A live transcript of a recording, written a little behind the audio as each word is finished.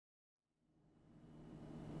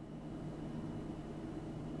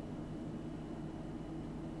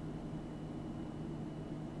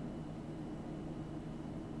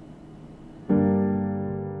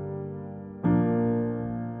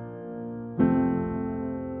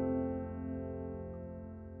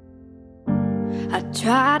I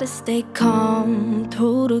try to stay calm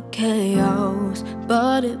through the chaos,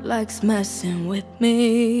 but it likes messing with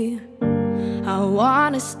me. I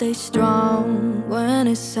wanna stay strong when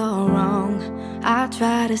it's all wrong. I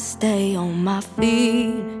try to stay on my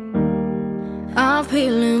feet. I'm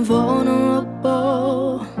feeling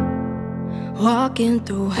vulnerable, walking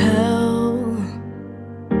through hell,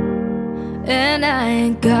 and I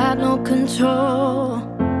ain't got no control.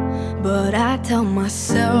 But I tell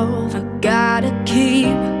myself I gotta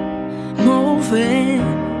keep moving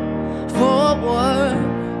forward.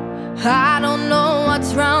 I don't know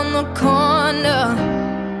what's round the corner,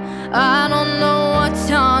 I don't know what's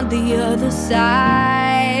on the other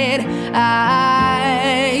side.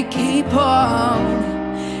 I keep on,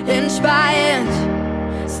 inch by inch,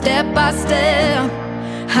 step by step.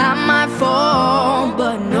 I might fall,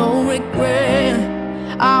 but no regret.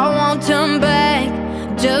 I won't turn back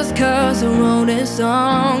just 'cause the road is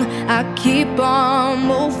long. I keep on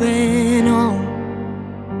moving on.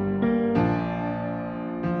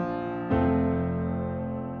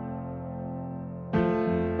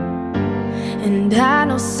 And I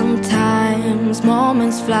know sometimes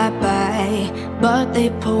moments fly by, but they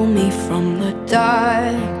pull me from the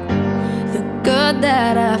dark. The good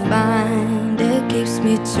that I find, it keeps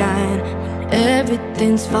me trying when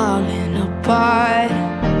everything's falling apart.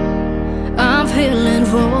 I'm feeling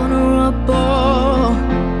vulnerable,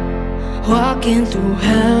 walking through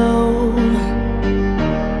hell,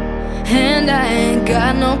 and I ain't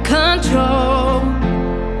got no control.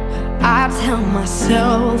 I tell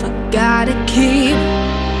myself I gotta keep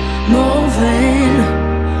moving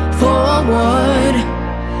forward.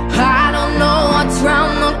 I don't know what's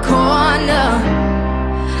round the corner,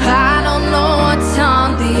 I don't know what's on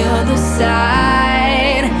the other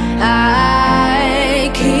side. I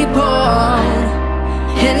keep on,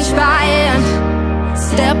 inch by inch,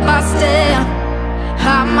 step by step.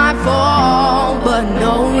 I might fall, but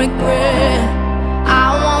no regret. I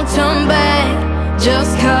won't turn back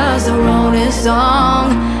just 'cause the road is long.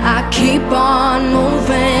 I keep on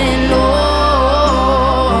moving on,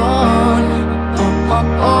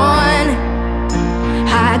 on.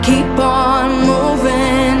 I keep on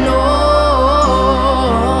moving on,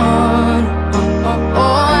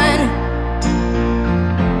 on.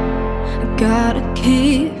 I gotta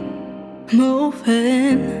keep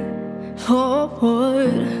moving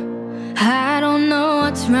forward. I don't know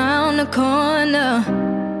what's round the corner,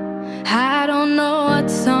 I don't know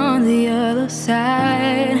what's on the other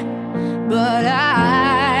side, but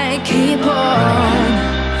I keep on,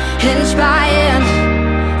 inch by inch,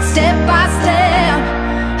 step by step.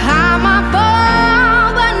 I might fall,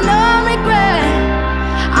 but no regret.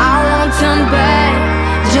 I won't turn back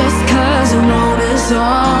just 'cause the road is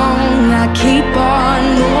long. I keep on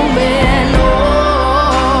moving on,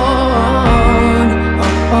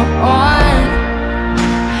 on.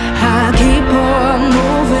 I keep on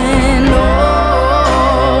moving on,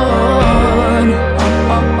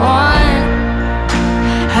 on.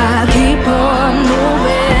 I keep on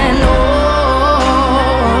moving on,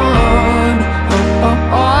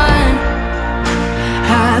 on.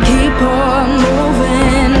 I keep on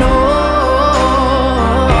moving on,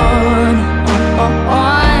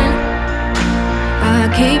 on. I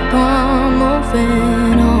keep on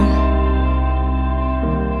moving